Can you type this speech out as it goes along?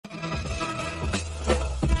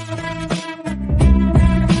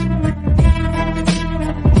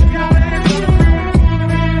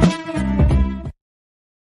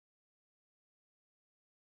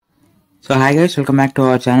So hi guys, welcome back to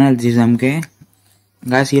our channel. This is MK.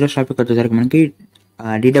 Guys, heroes topic వచ్చేసరికి మనకి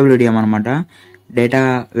DWDM అన్నమాట, data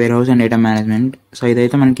wear house and data management. So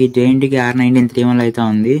ఇదైతే మనకి జేఎన్టీకి R1931 అయితే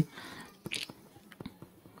ఉంది.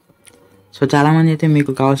 So చాలా మంది అయితే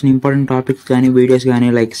మీకు కావాల్సిన ఇంపార్టెంట్ టాపిక్స్ కానీ వీడియోస్ కానీ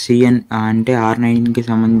లైక్ సిఎన్ అంటే R19కి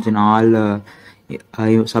సంబంధించిన ఆల్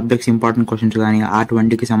సబ్జెక్ట్స్ ఇంపార్టెంట్ క్వశ్చన్స్ కానీ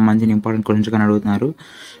R20కి సంబంధించిన ఇంపార్టెంట్ క్వశ్చన్స్ కానీ అడుగుతున్నారు.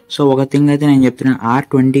 సో ఒక థింగ్ అయితే నేను చెప్తున్నాను,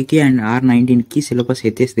 R20కి అండ్ R19కి సిలబస్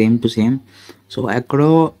అయితే సేమ్ టు సేమ్. సో ఎక్కడో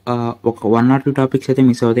ఒక 1 or 2 టాపిక్స్ అయితే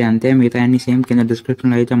మిస్ అవుతాయి అంతే, మిగతా అన్ని సేమ్. కింద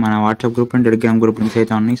డిస్క్రిప్షన్లో అయితే మన WhatsApp group and Telegram group links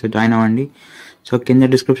అయితే ఉన్నాయి, సో జాయిన్ అవ్వండి. సో కింద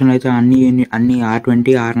డిస్క్రిప్షన్లో అయితే అన్ని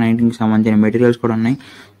R20 R19కి సంబంధించిన మెటీరియల్స్ కూడా ఉన్నాయి.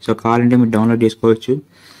 సో కావాలంటే మీరు డౌన్లోడ్ చేసుకోవచ్చు.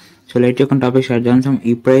 సో లైట్ యొక్క టాపిక్ స్టార్ట్ చేద్దాం.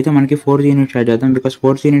 ఇప్పుడైతే మనకి 4th యూనిట్ స్టార్ట్ చేద్దాం, బికాస్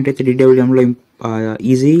 4th యూనిట్ అయితే DWDMలో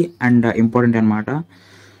ఈజీ అండ్ ఇంపార్టెంట్ అనమాట.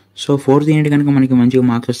 సో 4th యూనిట్ కనుక మనకి మంచిగా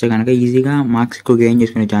మార్క్స్ వస్తే కనుక ఈజీగా మార్క్స్ ఎక్కువ గెయిన్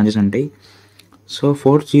చేసుకునే ఛాన్సెస్ ఉంటాయి. సో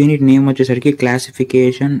 4th యూనిట్ నేమ్ వచ్చేసరికి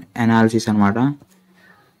క్లాసిఫికేషన్ అనాలిసిస్ అనమాట.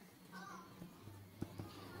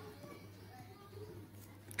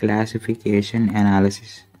 Classification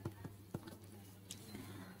analysis.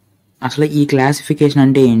 అసలు ఈ క్లాసిఫికేషన్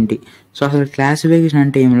అంటే ఏంటి? సో అసలు క్లాసిఫికేషన్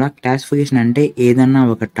అంటే ఏమిలా? క్లాసిఫికేషన్ అంటే ఏదన్నా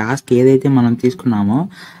ఒక టాస్క్ ఏదైతే మనం తీసుకున్నామో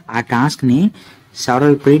ఆ టాస్క్ని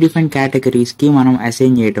సెవరల్ ప్రీడిఫైన్ కేటగిరీస్కి మనం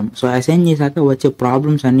అసైన్ చేయటం. సో అసైన్ చేశాక వచ్చే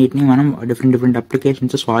ప్రాబ్లమ్స్ అన్నిటిని మనం డిఫరెంట్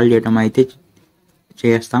అప్లికేషన్స్ సాల్వ్ చేయడం అయితే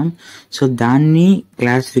చేస్తాం. సో దాన్ని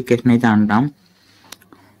క్లాసిఫికేషన్ అయితే అంటాం.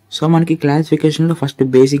 సో మనకి క్లాసిఫికేషన్లో ఫస్ట్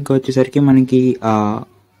బేసిక్గా వచ్చేసరికి మనకి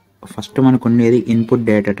ఫస్ట్ మనకు ఉండేది ఇన్పుట్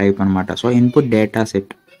డేటా టైప్ అనమాట. So input data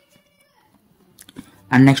set.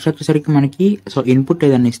 And next వచ్చేసరికి మనకి సో ఇన్పుట్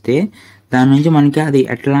ఏదైనా ఇస్తే దాని నుంచి మనకి అది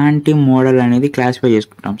ఎట్లాంటి మోడల్ అనేది క్లాసిఫై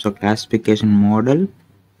చేసుకుంటాం. So classification model.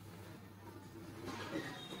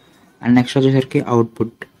 And next వచ్చేసరికి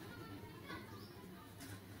అవుట్పుట్.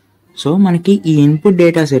 సో మనకి ఈ ఇన్పుట్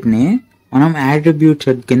డేటా సెట్ని మనం యాట్రిబ్యూట్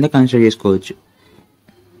సెట్ కింద కన్సిడర్ చేసుకోవచ్చు.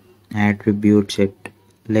 Attribute set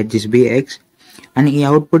let this be X. And ఈ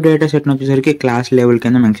అవుట్పుట్ డేటా సెట్ని వచ్చేసరికి క్లాస్ లెవెల్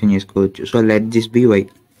కింద మెన్షన్ చేసుకోవచ్చు. So let this be why.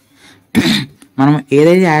 మనం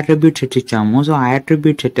ఏదైతే యాట్రిబ్యూట్ సెట్ ఇచ్చామో సో ఆ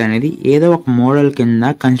యాట్రిబ్యూట్ సెట్ అనేది ఏదో ఒక మోడల్ కింద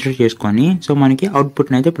కన్సిడర్ చేసుకొని సో మనకి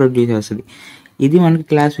అవుట్పుట్ని అయితే ప్రొడ్యూస్ చేస్తుంది. ఇది మనకి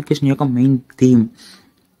క్లాసిఫికేషన్ యొక్క మెయిన్ థీమ్.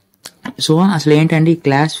 సో అసలు ఏంటంటే ఈ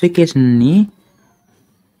క్లాసిఫికేషన్ని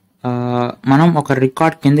మనం ఒక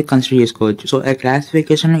రికార్డ్ కింద కన్సిడర్ చేసుకోవచ్చు. So A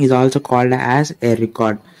classification is also called as a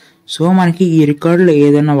record. So మనకి ఈ రికార్డులో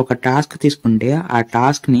ఏదైనా ఒక టాస్క్ తీసుకుంటే ఆ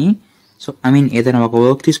టాస్క్ని ఏదైనా ఒక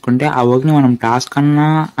వర్క్ తీసుకుంటే ఆ వర్క్ని మనం టాస్క్ అన్నా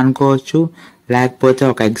అనుకోవచ్చు, లేకపోతే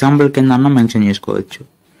ఒక ఎగ్జాంపుల్ కింద అన్నా మెన్షన్ చేసుకోవచ్చు.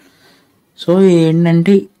 సో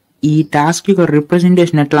ఏంటంటే ఈ టాస్క్ యొక్క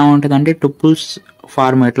రిప్రజెంటేషన్ ఎట్లా ఉంటుంది అంటే టుపుల్స్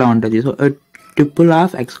ఫార్మ్ ఎట్లా ఉంటుంది. So tuple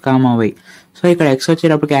of X comma why. So ఇక్కడ ఎక్స్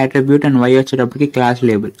వచ్చేటప్పటికి యాట్రిబ్యూట్ అండ్ వై వచ్చేటప్పటికి class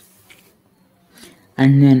label.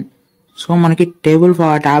 And then so మనకి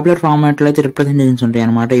టాబ్లెట్ ఫార్మాట్లో అయితే రిప్రజెంటేషన్స్ ఉంటాయి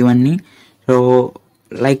అనమాట ఇవన్నీ. సో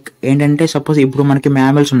లైక్ ఏంటంటే సపోజ్ ఇప్పుడు మనకి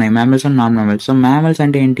మ్యామల్స్ ఉన్నాయి, mammals and non mammals. So mammals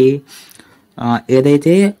అంటే ఏంటి?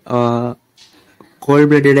 ఏదైతే కోల్డ్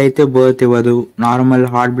బ్లడెడ్ అయితే బర్త్ ఇవ్వదు, నార్మల్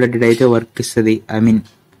హాట్ బ్లడెడ్ అయితే వర్క్ ఇస్తుంది,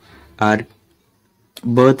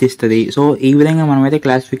 బర్త్ ఇస్తుంది. సో ఈ విధంగా మనం అయితే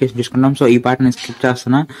క్లాసిఫికేషన్ తీసుకుంటాం. సో ఈ పార్ట్ నేను స్కిప్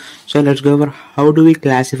చేస్తున్నా. So let's go for how do we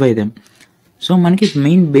classify them. So మనకి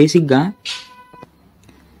మెయిన్ బేసిక్గా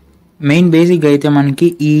అయితే మనకి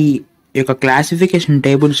ఈ యొక్క క్లాసిఫికేషన్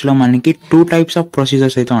టేబుల్స్లో మనకి 2 types ఆఫ్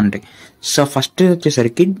ప్రొసీజర్స్ అయితే ఉంటాయి. సో ఫస్ట్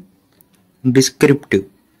వచ్చేసరికి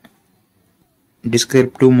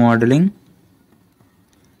descriptive modelling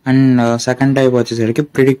and second type వచ్చేసరికి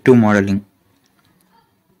ప్రిడిక్టివ్ మోడలింగ్.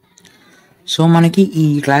 సో మనకి ఈ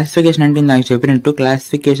క్లాసిఫికేషన్ అంటే నాకు చెప్పినట్టు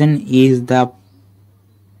classification is the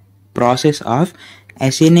process of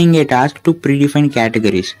assigning A task to predefine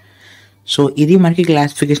categories. So ఇది మనకి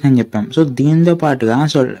క్లాసిఫికేషన్ అని చెప్పాం. సో దీంతో పాటుగా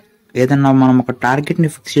సో ఏదన్నా మనం ఒక టార్గెట్ని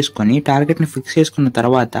ఫిక్స్ చేసుకున్న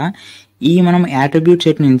తర్వాత ఈ మనం యాట్రిబ్యూట్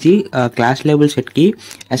సెట్ నుంచి క్లాస్ లేబుల్ సెట్కి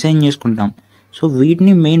అసైన్ చేసుకుంటాం. సో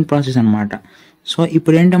వీటిని మెయిన్ ప్రాసెస్ అనమాట. సో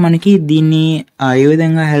ఇప్పుడు ఏంటో మనకి దీన్ని ఏ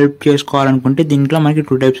విధంగా హెల్ప్ చేసుకోవాలనుకుంటే దీంట్లో మనకి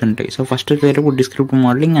 2 types ఉంటాయి. సో ఫస్ట్ వచ్చేటప్పుడు డిస్క్రిప్టివ్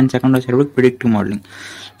మోడలింగ్ అండ్ సెకండ్ వచ్చేటప్పుడు ప్రిడిక్టివ్ మోడలింగ్.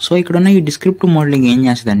 సో ఇక్కడ ఉన్న ఈ డిస్క్రిప్టివ్ మోడలింగ్ ఏం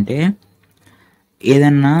చేస్తుందంటే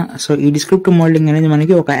సో ఈ డిస్క్రిప్టివ్ మోడలింగ్ అనేది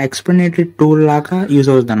మనకి ఒక ఎక్స్ప్లెనేటరీ టూల్ లాగా యూజ్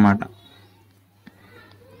అవుతుంది అనమాట.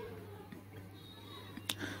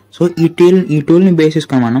 సో ఈ టూల్ని బేస్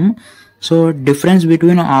చేసుకొని మనం so difference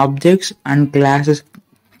between objects and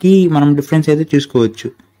క్లాసెస్కి మనం డిఫరెన్స్ అయితే చూసుకోవచ్చు.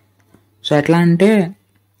 సో ఎట్లా అంటే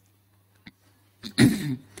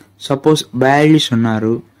సపోజ్ బయాలజిస్ట్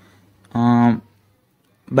ఉన్నారు,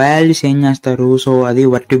 బయాలజిస్ట్ ఏం చేస్తారు? సో అది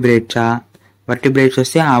వర్టిబ్రేట్స్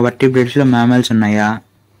వస్తే ఆ వర్టిబ్రేట్స్లో మ్యామల్స్ ఉన్నాయా?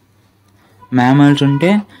 మ్యామల్స్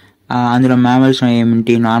ఉంటే అందులో మ్యామల్స్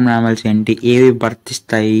ఏమిటి, నాన్ మ్యామల్స్ ఏంటి, ఏవి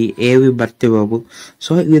వర్తిస్తాయి, ఏవి బర్త్ ఇవ్వవు.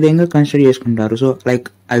 సో ఈ విధంగా కన్సిడర్ చేసుకుంటారు. సో లైక్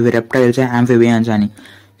అవి రెప్టైల్స్, యాంఫిబియన్స్ అని.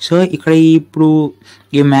 సో ఇక్కడ ఇప్పుడు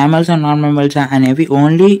ఈ మ్యామల్స్ అండ్ నాన్ మ్యామల్స్ అనేవి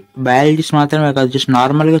ఓన్లీ బయాలజిస్ట్ మాత్రమే కాదు, జస్ట్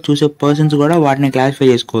నార్మల్గా చూసే పర్సన్స్ కూడా వాటిని క్లాసిఫై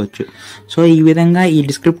చేసుకోవచ్చు. సో ఈ విధంగా ఈ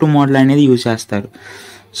డిస్క్రిప్టివ్ మోడల్ అనేది యూజ్ చేస్తారు.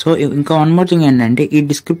 సో ఇంకా వన్ మోర్ థింగ్ ఏంటంటే, ఈ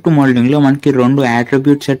డిస్క్రిప్టివ్ మోడలింగ్లో మనకి 2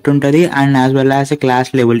 యాట్రిబ్యూట్ సెట్ ఉంటుంది and as well as a class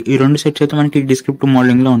level. ఈ 2 సెట్స్ అయితే మనకి డిస్క్రిప్టివ్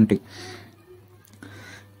మోడలింగ్లో ఉంటాయి.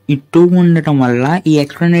 ఈ 2 ఉండటం వల్ల ఈ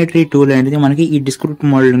ఎక్స్ప్లెనేటరీ టూల్ అనేది మనకి ఈ డిస్క్రిప్టివ్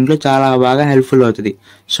మోడలింగ్లో చాలా బాగా హెల్ప్ఫుల్ అవుతుంది.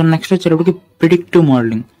 సో నెక్స్ట్ వచ్చేటప్పటికి ప్రిడిక్టివ్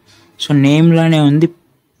మోడలింగ్. సో నేమ్లోనే ఉంది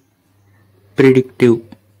ప్రిడిక్టివ్.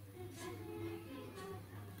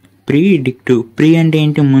 ప్రీ అంటే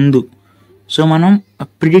ఏంటి, ముందు. సో మనం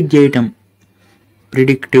ప్రిడిక్ట్ చేయటం,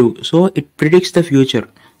 predictive. So it predicts the future.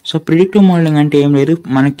 So predictive modelling అంటే ఏం లేదు,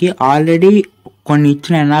 మనకి ఆల్రెడీ కొన్ని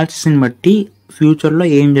ఇచ్చిన అనాలిసిస్ని బట్టి ఫ్యూచర్లో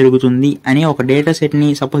ఏం జరుగుతుంది అని ఒక డేటా సెట్ని,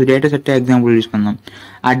 సపోజ్ డేటా సెట్ ఎగ్జాంపుల్ తీసుకుందాం.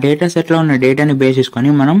 ఆ డేటా సెట్లో ఉన్న డేటాని బేస్ చేసుకొని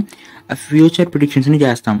మనం ఫ్యూచర్ ప్రిడిక్షన్స్ని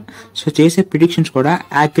చేస్తాం. సో చేసే ప్రిడిక్షన్స్ కూడా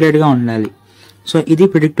యాక్యురేట్గా ఉండాలి. సో ఇది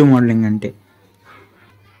ప్రిడిక్టివ్ మోడలింగ్ అంటే.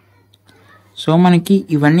 సో మనకి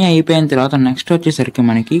ఇవన్నీ అయిపోయిన తర్వాత నెక్స్ట్ వచ్చేసరికి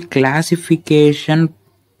మనకి క్లాసిఫికేషన్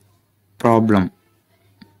ప్రాబ్లం.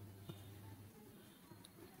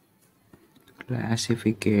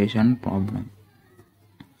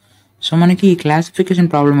 సో మనకి ఈ క్లాసిఫికేషన్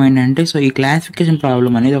ప్రాబ్లం ఏంటంటే, సో ఈ క్లాసిఫికేషన్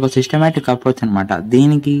ప్రాబ్లం అనేది ఒక సిస్టమేటిక్ అప్రోచ్ అనమాట.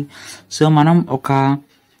 దీనికి సో మనం ఒక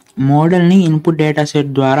మోడల్ని ఇన్పుట్ డేటా సెట్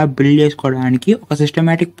ద్వారా బిల్డ్ చేసుకోవడానికి ఒక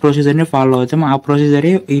సిస్టమేటిక్ ప్రొసీజర్ని ఫాలో అవుతాం. ఆ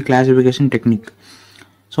ప్రొసీజరే ఈ క్లాసిఫికేషన్ టెక్నిక్.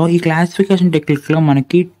 సో ఈ క్లాసిఫికేషన్ టెక్నిక్లో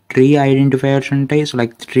మనకి ట్రీ ఐడెంటిఫైయర్స్ ఉంటాయి. సో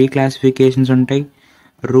లైక్ ట్రీ క్లాసిఫికేషన్స్ ఉంటాయి,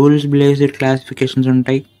 రూల్స్ బేస్డ్ క్లాసిఫికేషన్స్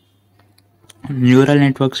ఉంటాయి, న్యూరల్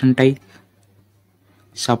నెట్వర్క్స్ ఉంటాయి,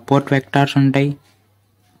 సపోర్ట్ వెక్టార్స్ ఉంటాయి,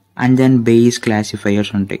 అండ్ దెన్ బేస్ క్లాసిఫైయర్స్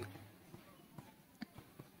ఉంటాయి.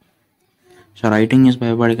 సో రైటింగ్ న్యూస్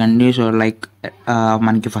భయపడకండి. సో లైక్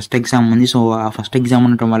మనకి ఫస్ట్ ఎగ్జామ్ ఉంది. సో ఆ ఫస్ట్ ఎగ్జామ్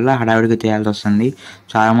ఉండటం వల్ల హడావిడిగా చేయాల్సి వస్తుంది.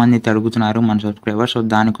 చాలామంది అడుగుతున్నారు మన సబ్స్క్రైబర్స్. సో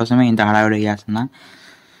దానికోసమే ఇంత హడావిడి చేస్తున్నా.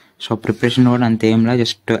 సో ప్రిపరేషన్ కూడా అంతేంలా,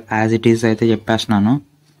 జస్ట్ యాజ్ ఇట్ ఈస్ అయితే చెప్పేస్తున్నాను,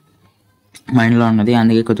 మైండ్లో ఉన్నది.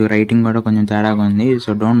 అందుకే కొద్దిగా రైటింగ్ కూడా కొంచెం తేడాగా ఉంది. So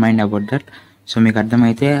don't mind about that. So మీకు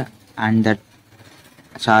అర్థమైతే అండ్ దట్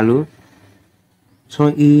చాలు. సో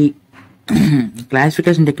ఈ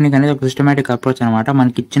క్లాసిఫికేషన్ టెక్నిక్ అనేది ఒక సిస్టమేటిక్ అప్రోచ్ అనమాట.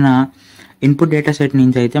 మనకి ఇచ్చిన ఇన్పుట్ డేటా సెట్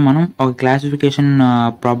నుంచి అయితే మనం ఒక క్లాసిఫికేషన్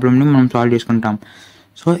ప్రాబ్లమ్ని మనం సాల్వ్ చేసుకుంటాం.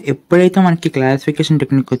 సో ఎప్పుడైతే మనకి క్లాసిఫికేషన్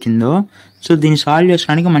టెక్నిక్ వచ్చిందో, సో దీన్ని సాల్వ్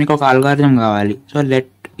చేసుకోవడానికి మనకి ఒక అల్గారిథం కావాలి. సో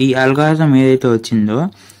ఈ అల్గారిథం ఏదైతే వచ్చిందో,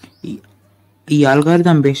 ఈ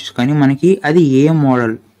అల్గారిథం బేసిస్ కానీ మనకి అది ఏ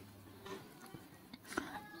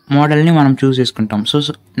మోడల్ని మనం చూస్ చేసుకుంటాం. సో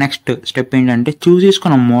నెక్స్ట్ స్టెప్ ఏంటంటే, చూస్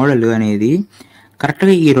చేసుకున్న మోడల్ అనేది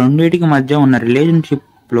కరెక్ట్గా ఈ రెండింటికి మధ్య ఉన్న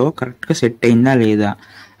రిలేషన్షిప్లో కరెక్ట్గా సెట్ అయిందా లేదా,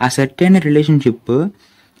 ఆ సెట్ అయిన రిలేషన్షిప్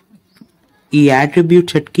ఈ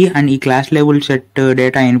యాట్రిబ్యూట్ సెట్కి అండ్ ఈ క్లాస్ లెవెల్ సెట్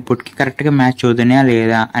డేటా ఇన్పుట్కి కరెక్ట్గా మ్యాచ్ అవుతుందా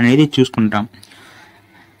లేదా అనేది చూసుకుంటాం.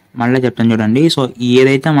 మళ్ళీ చెప్తాను చూడండి. సో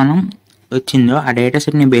ఏదైతే మనం వచ్చిందో ఆ డేటా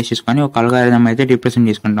సెట్ని బేస్ చేసుకొని ఒక అల్గారిథం అయితే రిప్రజెంట్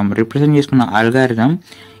చేసుకుంటాం. రిప్రజెంట్ చేసుకున్న అల్గారిథం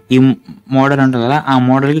ఈ మోడల్ ఉంటుంది కదా, ఆ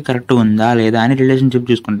మోడల్కి కరెక్ట్గా ఉందా లేదా అని రిలేషన్షిప్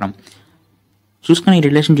చూసుకుంటాం. చూసుకుని ఈ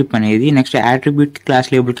రిలేషన్షిప్ అనేది నెక్స్ట్ యాట్రిబ్యూట్కి క్లాస్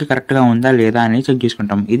లేబుల్కి కరెక్ట్గా ఉందా లేదా అనేది చెక్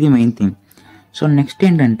చేసుకుంటాం. ఇది మెయిన్ థింగ్. సో నెక్స్ట్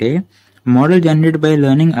ఏంటంటే, model generate by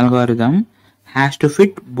learning algorithm has to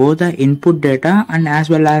fit both the input data and as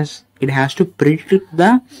well as it has to predict the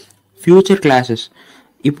future classes.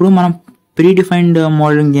 ఇప్పుడు మనం ప్రీ డిఫైన్డ్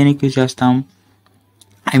మోడలింగ్ దేనికి use చేస్తాం,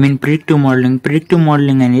 predictive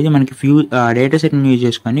modelling అనేది మనకి data సెట్ని use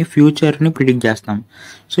చేసుకొని ఫ్యూచర్ని predict చేస్తాం.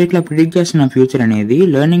 So ఇట్లా ప్రిడిక్ట్ చేస్తున్న ఫ్యూచర్ అనేది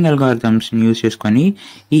లెర్నింగ్ అల్గారిథమ్స్ని యూజ్ చేసుకొని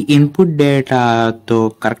ఈ ఇన్పుట్ డేటాతో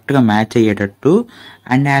కరెక్ట్గా మ్యాచ్ అయ్యేటట్టు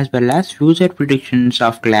and as well as future predictions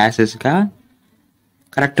of క్లాసెస్గా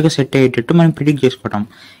కరెక్ట్గా సెట్ అయ్యేటట్టు మనం ప్రిడిక్ట్ చేసుకోవటం.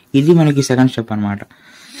 ఇది మనకి సెకండ్ స్టెప్ అనమాట.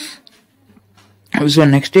 సో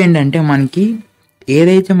నెక్స్ట్ ఏంటంటే, మనకి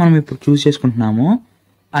ఏదైతే మనం ఇప్పుడు చూస్ చేసుకుంటున్నామో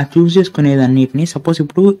ఆ చూస్ చేసుకునేదన్నిటిని, సపోజ్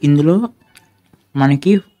ఇప్పుడు ఇందులో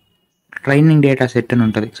మనకి ట్రైనింగ్ డేటా సెట్ అని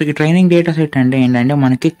ఉంటుంది. సో ఈ ట్రైనింగ్ డేటా సెట్ అంటే ఏంటంటే,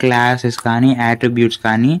 మనకి క్లాసెస్ కానీ యాట్రిబ్యూట్స్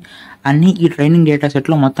కానీ అన్నీ ఈ ట్రైనింగ్ డేటా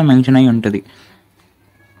సెట్లో మొత్తం మెన్షన్ అయి ఉంటుంది.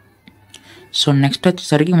 సో నెక్స్ట్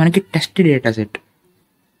వచ్చేసరికి మనకి టెస్ట్ డేటా సెట్.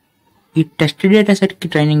 ఈ టెస్ట్ డేటా సెట్కి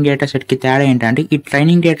ట్రైనింగ్ డేటా సెట్కి తేడా ఏంటంటే, ఈ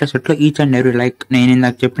ట్రైనింగ్ డేటా సెట్లో ఈచ్ అండ్ ఎవ్రీ, లైక్ నేను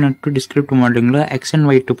ఇందాక చెప్పినట్టు డిస్క్రిప్టివ్ మోడలింగ్లో ఎక్స్ అండ్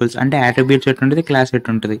వై ట్యూపుల్స్ అంటే యాట్రిబ్యూట్ సెట్ ఉంటుంది, క్లాస్ సెట్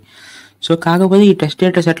ఉంటుంది. సో కాకపోతే ఈ టెస్ట్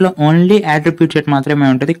డేటా సెట్లో ఓన్లీ యాట్రిబ్యూట్ సెట్ మాత్రమే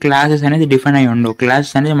ఉంటుంది. క్లాసెస్ అనేది డిఫైన్ అయి ఉండవు.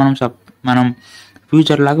 క్లాసెస్ అనేది మనం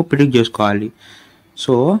ఫ్యూచర్ లాగా ప్రిడిక్ట్ చేసుకోవాలి.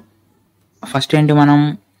 సో ఫస్ట్ ఏంటి, మనం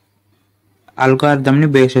అల్గారిథంని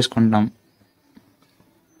బేస్ చేసుకుంటాం.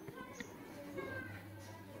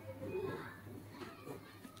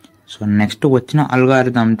 నెక్స్ట్ వచ్చిన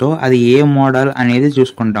అల్గారిథంతో అది ఏ మోడల్ అనేది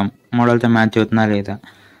చూసుకుంటాం, మోడల్తో మ్యాచ్ అవుతుందా లేదా.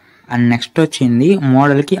 అండ్ నెక్స్ట్ వచ్చింది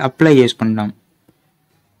మోడల్కి అప్లై చేసుకుంటాం.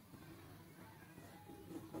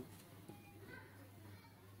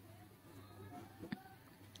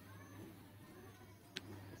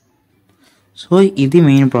 సో ఇది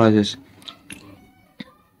మెయిన్ ప్రాసెస్.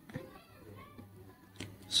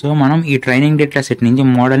 సో మనం ఈ ట్రైనింగ్ డేటా సెట్ నుంచి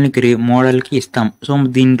మోడల్కి ఇస్తాం. సో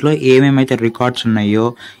దీంట్లో ఏమేమైతే రికార్డ్స్ ఉన్నాయో,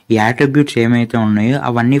 ఈ యాట్రిబ్యూట్స్ ఏమైతే ఉన్నాయో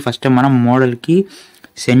అవన్నీ ఫస్ట్ మనం మోడల్కి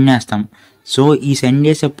సెండ్ చేస్తాం. సో ఈ సెండ్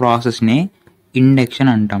చేసే ప్రాసెస్నే ఇండెక్షన్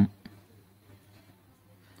అంటాం.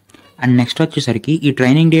 అండ్ నెక్స్ట్ వచ్చేసరికి ఈ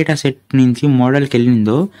ట్రైనింగ్ డేటా సెట్ నుంచి మోడల్కి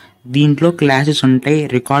వెళ్ళిందో దీంట్లో క్లాసెస్ ఉంటాయి,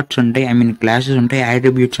 రికార్డ్స్ ఉంటాయి, క్లాసెస్ ఉంటాయి,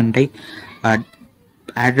 యాట్రిబ్యూట్స్ ఉంటాయి.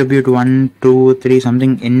 attribute 1, 2, 3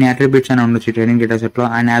 సంథింగ్ ఎన్ని అట్రిబ్యూట్స్ అయినా ఉండొచ్చు ట్రైనింగ్ డేటా సెట్లో.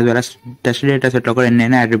 And as well as test data సెట్లో కూడా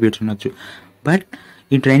ఎన్నైనా అట్రిబ్యూట్స్ ఉండొచ్చు. బట్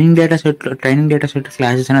ఈ ట్రైనింగ్ డేటా సెట్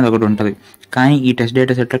క్లాసెస్ అనేది ఒకటి ఉంటుంది, కానీ ఈ టెస్ట్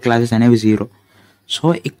డేటా సెట్లో క్లాసెస్ అనేవి 0. సో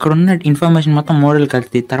ఇక్కడున్న ఇన్ఫర్మేషన్ మొత్తం మోడల్కి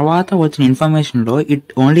వెళ్తాయి. తర్వాత వచ్చిన ఇన్ఫర్మేషన్లో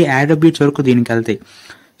ఓన్లీ అట్రిబ్యూట్స్ వరకు దీనికి వెళ్తాయి.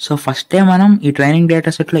 సో ఫస్టే మనం ఈ ట్రైనింగ్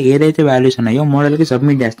డేటా సెట్లో ఏదైతే వాల్యూస్ ఉన్నాయో మోడల్కి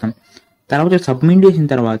సబ్మిట్ చేస్తాం. తర్వాత సబ్మిట్ చేసిన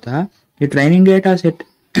తర్వాత ఈ ట్రైనింగ్ డేటా సెట్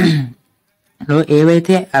లో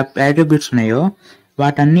ఏవైతే అట్రిబ్యూట్స్ ఉన్నాయో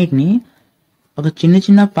వాటన్నిటిని ఒక చిన్న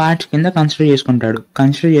చిన్న పార్ట్స్ కింద కన్సిడర్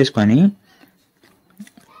చేసుకొని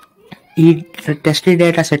ఈ టెస్ట్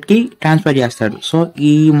డేటా సెట్కి ట్రాన్స్ఫర్ చేస్తాడు. సో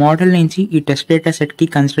ఈ మోడల్ నుంచి ఈ టెస్ట్ డేటా సెట్కి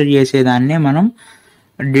కన్సిడర్ చేసేదాన్నే మనం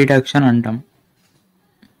డిడక్షన్ అంటాం.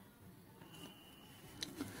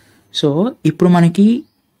 సో ఇప్పుడు మనకి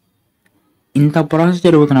ఇంత ప్రాసెస్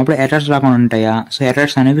జరుగుతున్నప్పుడు ఎర్రర్స్ రాకుండా ఉంటాయా? సో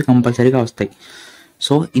ఎర్రర్స్ అనేవి కంపల్సరీగా వస్తాయి.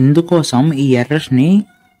 సో ఇందుకోసం ఈ ఎర్రర్స్ని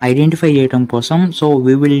ఐడెంటిఫై చేయడం కోసం so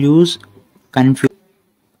we will use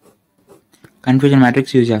confusion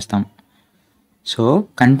matrix use చేస్తాం. సో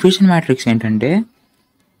కన్ఫ్యూజన్ మ్యాట్రిక్స్ ఏంటంటే,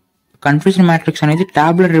 కన్ఫ్యూజన్ మ్యాట్రిక్స్ అనేది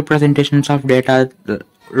టాబులర్ రిప్రజెంటేషన్స్ ఆఫ్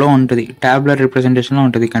డేటాలో ఉంటుంది, రిప్రజెంటేషన్లో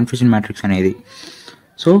ఉంటుంది కన్ఫ్యూజన్ మ్యాట్రిక్స్ అనేది.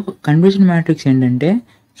 సో కన్ఫ్యూజన్ మ్యాట్రిక్స్ ఏంటంటే,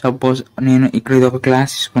 సపోజ్ నేను ఇక్కడ ఇది ఒక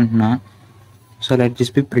క్లాస్ తీసుకుంటున్నా. So let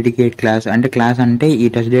this be predicate class. అంటే క్లాస్ అంటే ఈ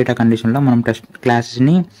టెస్ట్ డేటా కండిషన్లో మనం టెస్ట్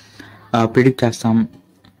క్లాసెస్ని ప్రిడిక్ట్ చేస్తాం.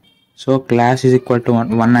 So class is equal to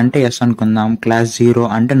 1 అంటే ఎస్ అనుకుందాం, క్లాస్ 0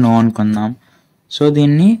 అంటే నో అనుకుందాం. సో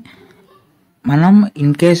దీన్ని మనం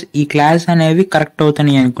ఇన్ కేస్ ఈ క్లాస్ అనేవి కరెక్ట్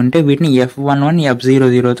అవుతున్నాయి అనుకుంటే వీటిని F11,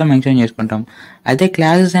 F00తో మెన్షన్ చేసుకుంటాం. అయితే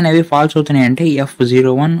క్లాసెస్ అనేవి ఫాల్స్ అవుతున్నాయి అంటే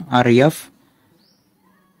F01 ఆర్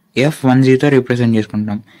F10తో రిప్రజెంట్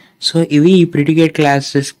చేసుకుంటాం. సో ఇవి ఈ ప్రిడికేట్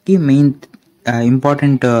క్లాసెస్కి మెయిన్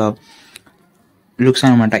ఇంపార్టెంట్ లుక్స్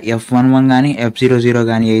అనమాట. F11 కానీ F00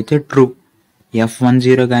 కానీ అయితే ట్రూ,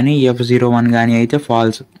 F10 కానీ F01 కానీ అయితే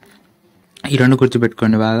ఫాల్స్. ఈ రెండు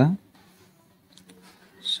గుర్తుపెట్టుకోండి బాగా.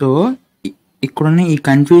 సో ఇక్కడున్న ఈ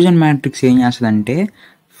కన్ఫ్యూజన్ మ్యాట్రిక్స్ ఏం చేస్తుందంటే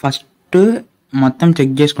ఫస్ట్ మొత్తం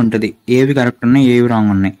చెక్ చేసుకుంటుంది ఏవి కరెక్ట్ ఉన్నాయి ఏవి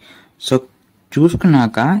రాంగ్ ఉన్నాయి. సో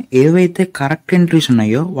చూసుకున్నాక ఏవైతే కరెక్ట్ ఎంట్రీస్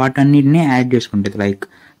ఉన్నాయో వాటన్నిటిని యాడ్ చేసుకుంటుంది. లైక్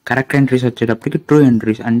కరెక్ట్ ఎంట్రీస్ వచ్చేటప్పటికి ట్రూ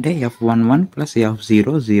ఎంట్రీస్ అంటే F11 plus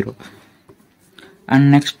F00. And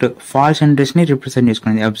next falls ఎంట్రీస్ని represent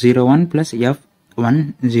చేసుకుంటుంది F01 ప్లస్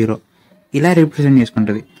F10 ఇలా రిప్రజెంట్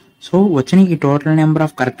చేసుకుంటుంది. సో వచ్చిన ఈ total number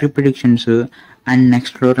of correct predictions and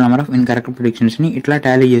next total number of incorrect ప్రిడిక్షన్స్ని ఇట్లా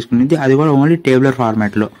టాలీ చేసుకునేది, అది కూడా ఓన్లీ టేబులర్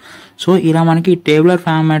ఫార్మాట్లో. సో ఇలా మనకి టేబులర్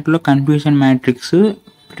ఫార్మాట్లో కన్ఫ్యూజన్ మ్యాట్రిక్స్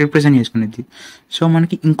రిప్రజెంట్ చేసుకునేది. సో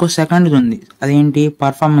మనకి ఇంకో సెకండ్ ఉంది, అదేంటి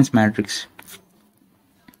పర్ఫార్మెన్స్ మ్యాట్రిక్స్.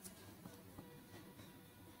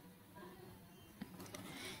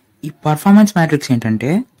 ఈ పర్ఫార్మెన్స్ మ్యాట్రిక్స్ ఏంటంటే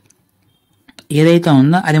ఏదైతే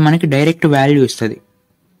ఉందో అది మనకి డైరెక్ట్ వాల్యూ ఇస్తుంది,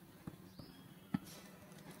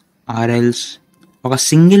 ఆర్ఎల్స్ ఒక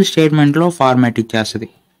సింగిల్ స్టేట్మెంట్లో ఫార్మాట్ ఇచ్చేస్తుంది.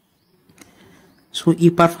 సో ఈ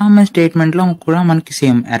పర్ఫార్మెన్స్ స్టేట్మెంట్లో కూడా మనకి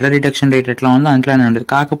సేమ్ ఎర్రర్ రిడక్షన్ రేట్ ఎట్లా ఉందో అంతలోనే ఉంటుంది.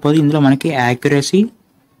 కాకపోతే ఇందులో మనకి accuracy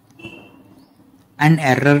and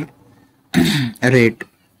error rate.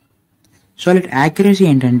 So accuracy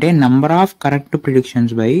ఏంటంటే number of correct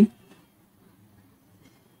predictions by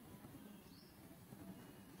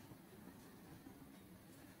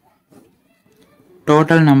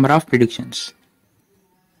total number of predictions.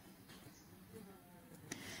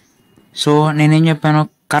 So నేనేం చెప్పాను,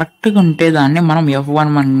 కరెక్ట్గా ఉంటే దాన్ని మనం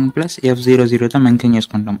F11 ప్లస్ F00తో మెన్షన్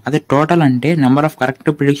చేసుకుంటాం. అదే టోటల్ అంటే number of correct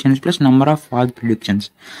predictions plus number of false predictions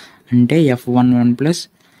అంటే F11 plus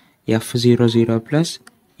F00 plus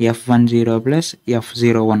F10 plus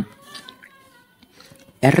F01.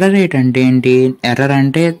 Error rate అంటే ఏంటి? ఎర్రర్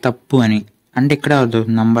అంటే తప్పు అని, అంటే ఇక్కడ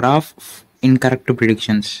number of incorrect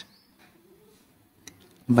predictions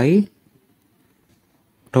by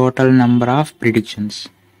total number of predictions.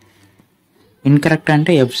 Incorrect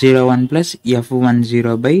అంటే F01 plus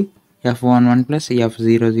F10 by F11 plus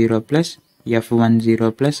F00 plus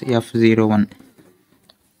F10 plus F01.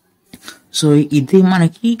 So ఇది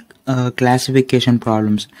మనకి క్లాసిఫికేషన్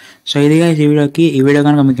ప్రాబ్లమ్స్. సో ఇది ఈ వీడియో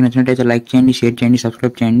కనుక మీకు నచ్చినట్టయితే లైక్ చేయండి, షేర్ చేయండి,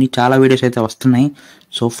 సబ్స్క్రైబ్ చేయండి. చాలా వీడియోస్ అయితే వస్తున్నాయి.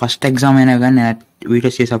 సో ఫస్ట్ ఎగ్జామ్ అయినా కానీ నేను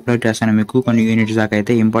వీడియోస్ చేసి అప్లోడ్ చేస్తాను మీకు కొన్ని యూనిట్స్ దాకా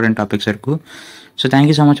అయితే, ఇంపార్టెంట్ టాపిక్స్ వరకు. So thank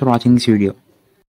you so much for watching this video.